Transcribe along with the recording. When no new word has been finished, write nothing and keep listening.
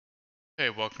Hey,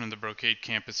 welcome to the Brocade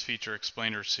Campus Feature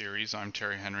Explainer series. I'm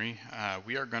Terry Henry.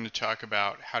 We are going to talk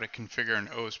about how to configure an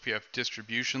Ospf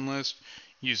distribution list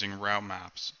using route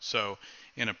maps. So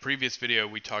in a previous video,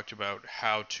 we talked about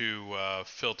how to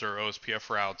filter Ospf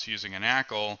routes using an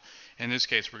ACL. In this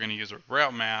case, we're going to use a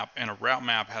route map, and a route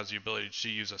map has the ability to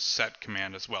use a set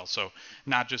command as well. So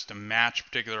not just to match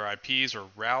particular IPs or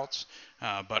routes,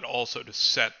 but also to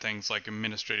set things like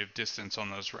administrative distance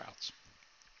on those routes.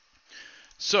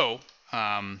 So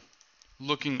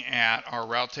looking at our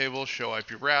route table, show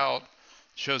IP route,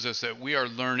 shows us that we are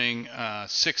learning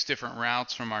 6 different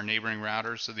routes from our neighboring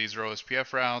routers. So these are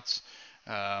Ospf routes.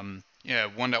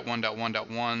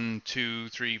 1.1.1.1, 2,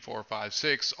 3, 4, 5,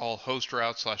 6, all host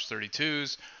routes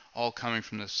 /32s, all coming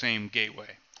from the same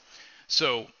gateway.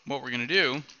 So what we're going to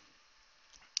do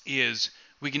is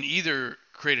we can either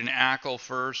create an ACL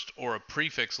first or a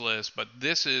prefix list, but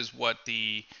this is what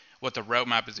the route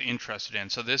map is interested in.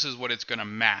 So this is what it's going to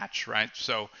match, right?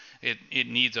 So it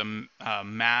needs a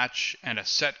match and a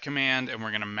set command, and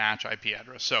we're going to match IP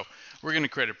address. So we're going to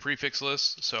create a prefix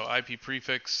list. So IP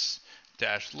prefix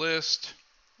 -list.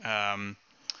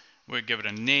 We'll give it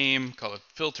a name, call it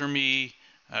filter me,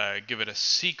 give it a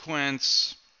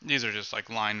sequence. These are just like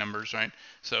line numbers, right?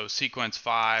 So sequence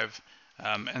 5,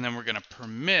 and then we're going to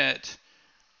permit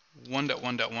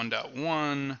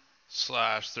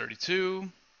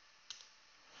 1.1.1.1/32.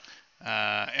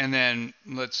 And then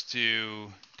let's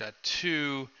do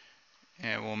 .2,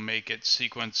 and we'll make it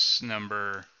sequence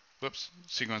number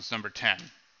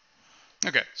 10.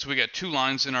 Okay, so we got 2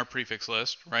 lines in our prefix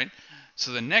list, right?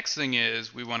 So the next thing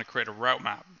is we want to create a route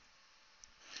map.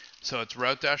 So it's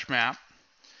route-map.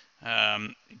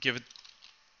 Give it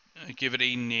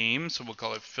a name, so we'll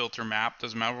call it filter map.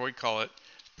 Doesn't matter what we call it.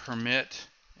 Permit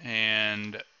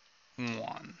and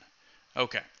 1.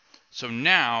 Okay, so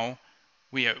now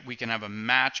we can have a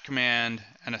match command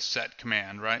and a set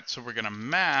command, right? So we're going to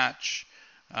match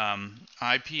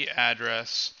IP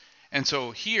address. And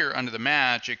so here under the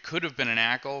match, it could have been an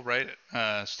ACL, right?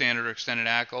 Standard or extended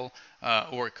ACL,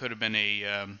 or it could have been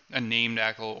a named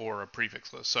ACL or a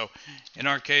prefix list. So in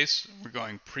our case, we're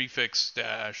going prefix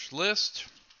 -list.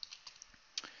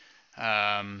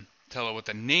 Tell it what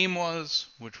the name was,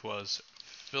 which was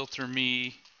filter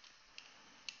me.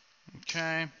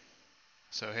 Okay.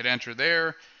 So hit enter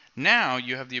there. Now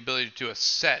you have the ability to do a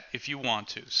set if you want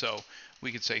to. So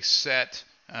we could say set,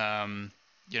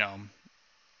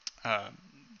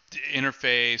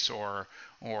 interface or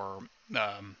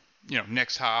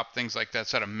next hop, things like that.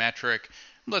 Set a metric.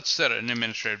 Let's set an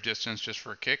administrative distance just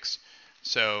for kicks.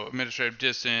 So administrative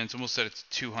distance, and we'll set it to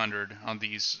 200 on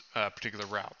these particular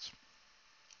routes.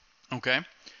 Okay.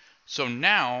 So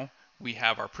now we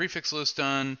have our prefix list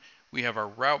done. We have our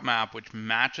route map, which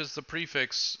matches the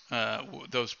prefix,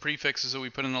 those prefixes that we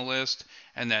put in the list,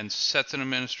 and then sets an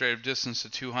administrative distance to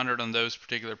 200 on those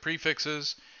particular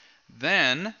prefixes.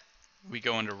 Then we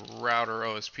go into router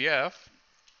Ospf,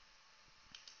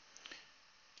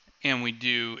 and we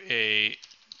do a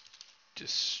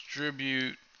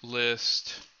distribute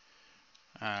list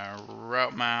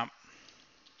route map.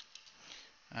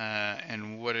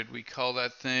 And what did we call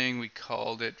that thing? We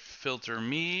called it filter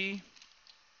me.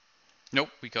 Nope,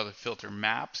 we called it filter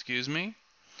map, excuse me.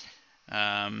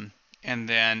 And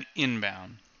then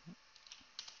inbound.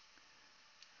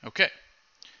 Okay,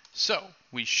 so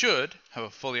we should have a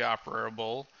fully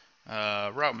operable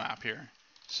route map here.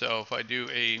 So if I do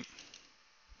a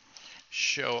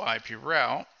show IP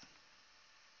route,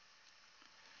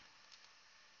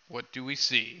 what do we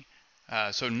see?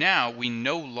 So now we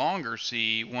no longer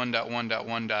see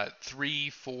 1.1.1.3,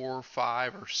 4,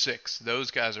 5, or 6.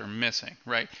 Those guys are missing,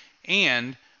 right?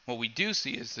 And what we do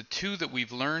see is the 2 that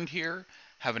we've learned here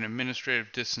have an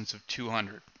administrative distance of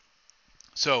 200.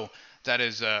 So that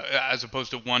is as opposed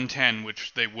to 110,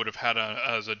 which they would have had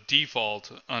as a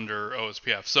default under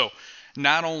Ospf. So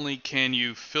not only can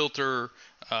you filter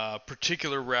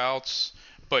particular routes,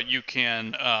 but you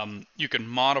can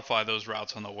modify those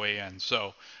routes on the way in.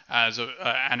 So as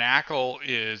an ACL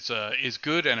is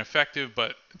good and effective,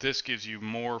 but this gives you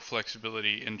more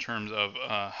flexibility in terms of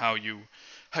how you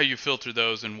filter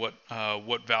those and what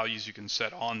values you can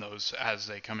set on those as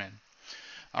they come in.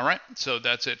 All right, so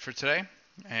that's it for today,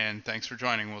 and thanks for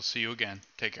joining. We'll see you again.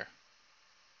 Take care.